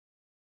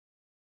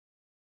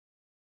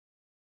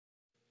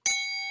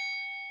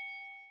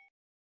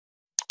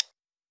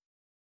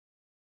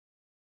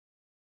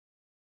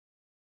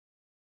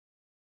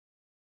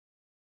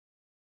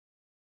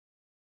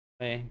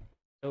Okay.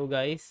 So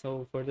guys,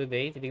 for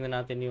today, titingnan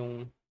natin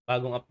yung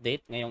bagong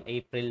update ngayong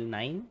April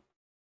 9.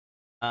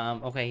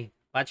 Okay,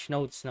 patch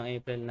notes ng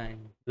April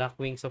 9. Black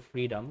Wings of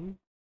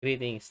Freedom.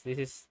 Greetings, this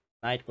is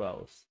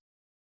Nightcrawls.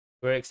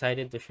 We're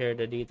excited to share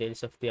the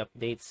details of the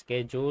updates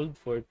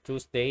scheduled for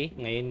Tuesday,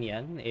 ngayon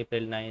yan,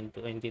 April 9,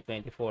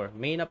 2024.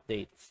 Main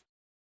updates.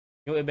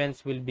 New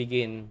events will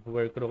begin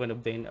where crew can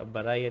obtain a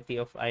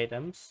variety of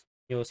items.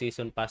 New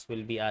season pass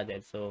will be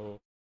added. So,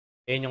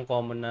 yun yung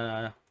common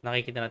na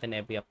nakikita natin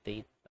every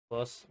update.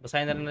 Tapos,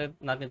 basahin na rin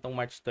natin itong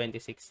March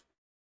 26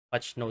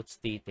 patch notes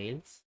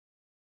details.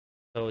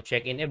 So,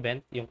 check-in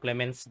event, yung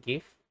Clement's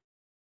Gift.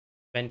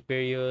 Event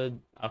period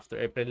after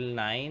April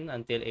 9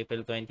 until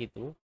April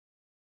 22.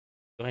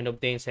 You can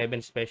obtain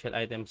 7 special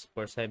items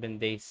for 7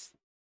 days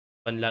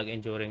on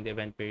login during the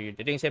event period.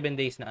 Ito yung 7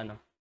 days na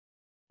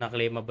na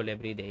claimable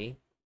every day.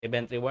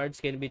 Event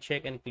rewards can be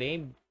checked and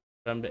claimed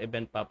from the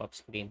event pop-up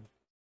screen.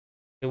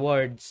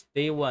 Rewards,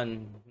 Day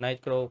 1,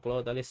 Nightcrow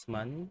Claw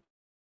Talisman,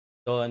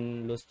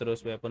 Dawn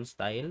Lustrous Weapon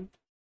Style,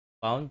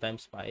 Pound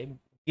times 5,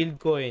 Guild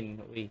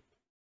Coin, wait,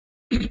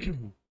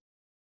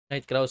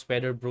 Nightcrow's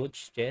Feather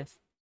Brooch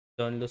Chest,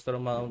 Dawn Lustro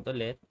Mount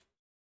ulit,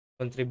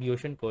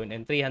 Contribution Coin,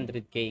 and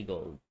 300k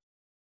gold.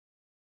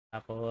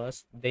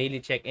 Tapos, daily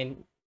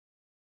check-in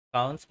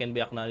counts can be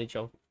acknowledged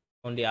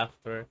only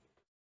after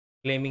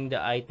claiming the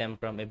item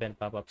from event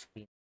pop-up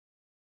screen.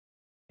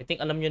 I think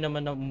alam nyo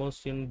naman na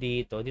most yung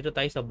dito. Dito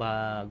tayo sa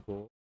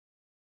bago.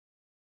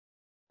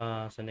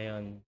 Saan na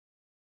yun?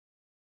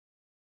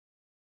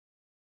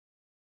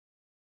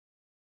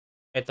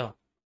 Ito.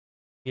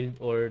 Guild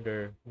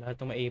Order. Lahat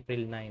ng may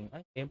April 9.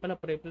 Ay, ayun pala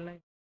for April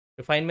 9.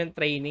 Refinement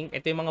Training.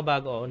 Ito yung mga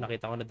bago. Oh,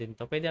 nakita ko na din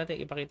to. Pwede natin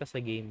ipakita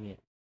sa game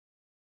yan.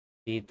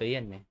 Dito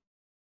yan eh.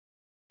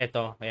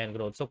 Ito. Ayan,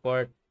 Growth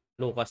Support.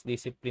 Lucas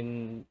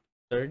Discipline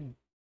 3rd.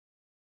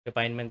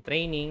 Refinement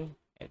Training.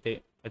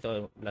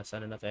 Ito last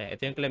ano na to. Ito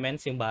yung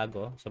Clements, yung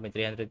bago. So may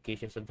 300k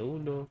siya sa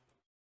dulo.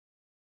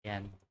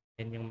 Yan.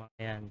 Yan yung mga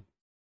yan.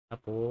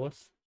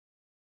 Tapos,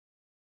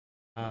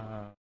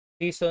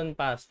 Season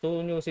Pass.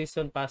 2 new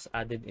Season Pass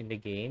added in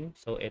the game.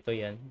 So, ito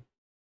yan.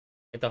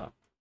 Ito.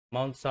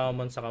 Mount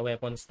Summon sa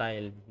weapon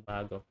style.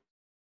 Bago.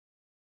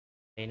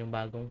 Ayan yung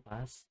bagong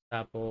pass.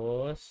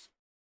 Tapos,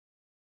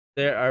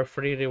 there are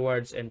free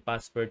rewards and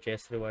pass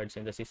purchase rewards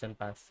in the Season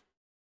Pass.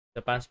 The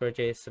pass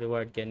purchase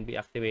reward can be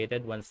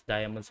activated once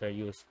diamonds are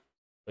used.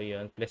 So,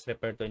 yun. Please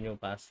refer to new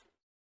pass.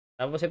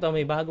 Tapos ito,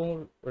 may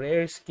bagong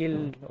rare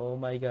skill. Oh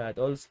my god.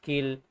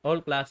 All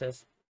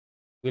classes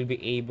will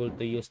be able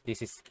to use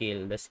this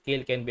skill. The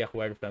skill can be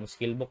acquired from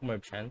Skillbook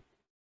Merchant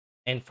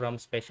and from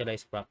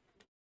Specialized Craft.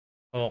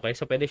 Okay,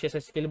 so pwede siya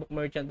sa Skillbook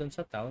Merchant dun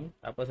sa town,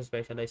 tapos sa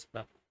Specialized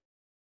Craft.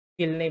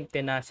 Skill name,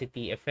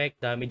 Tenacity, Effect,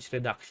 Damage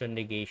Reduction,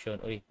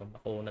 Negation. Uy,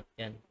 makunat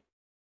yan.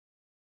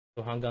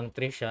 So hanggang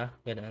 3 siya,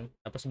 ganun.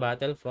 Tapos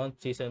Battlefront,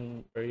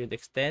 Season Period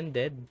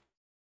Extended.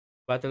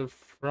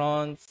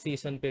 Battlefront,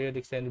 Season Period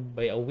Extended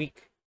by a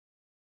week.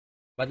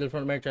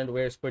 Battlefront Merchant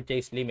wears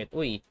purchase limit.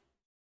 Uy,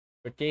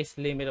 purchase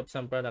limit of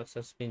some products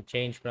has been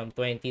changed from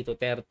 20 to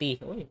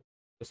 30. Uy,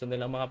 gusto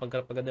nilang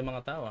makapag-grab agad ng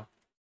mga tao.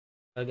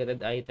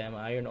 Targeted item,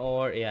 iron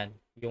ore, ayan.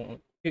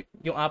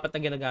 Yung apat na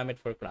ginagamit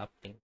for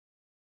crafting.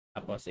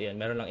 Tapos, ayan,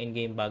 meron lang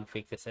in-game bug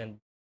fixes and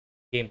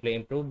gameplay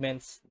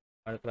improvements.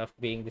 Craft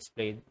being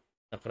displayed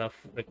sa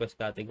craft request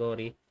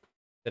category.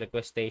 The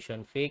request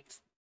station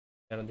fixed.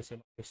 Meron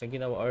din sa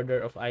ginawa.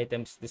 Order of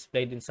items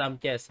displayed in some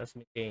chests has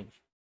been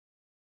changed.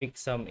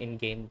 Fix some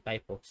in-game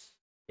typos.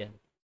 Yan.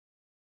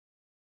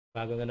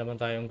 Bago na naman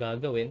tayong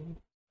gagawin.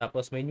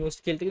 Tapos may new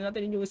skill. Tingnan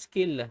natin yung new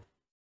skill.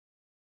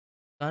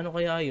 Kano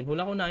kaya yun?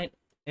 Hula ko na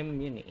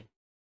yun eh.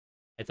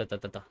 Ito.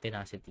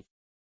 Tenacity.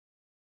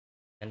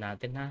 Yan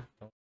natin ha.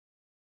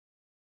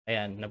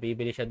 Ayan,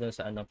 nabibili siya dun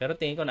sa ano. Pero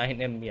tingin ko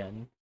 9M yan.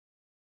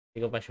 Hindi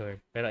ko pa sure.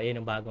 Pero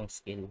ayun yung bagong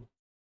skill.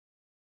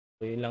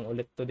 So yun lang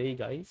ulit today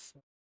guys.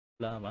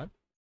 Salamat.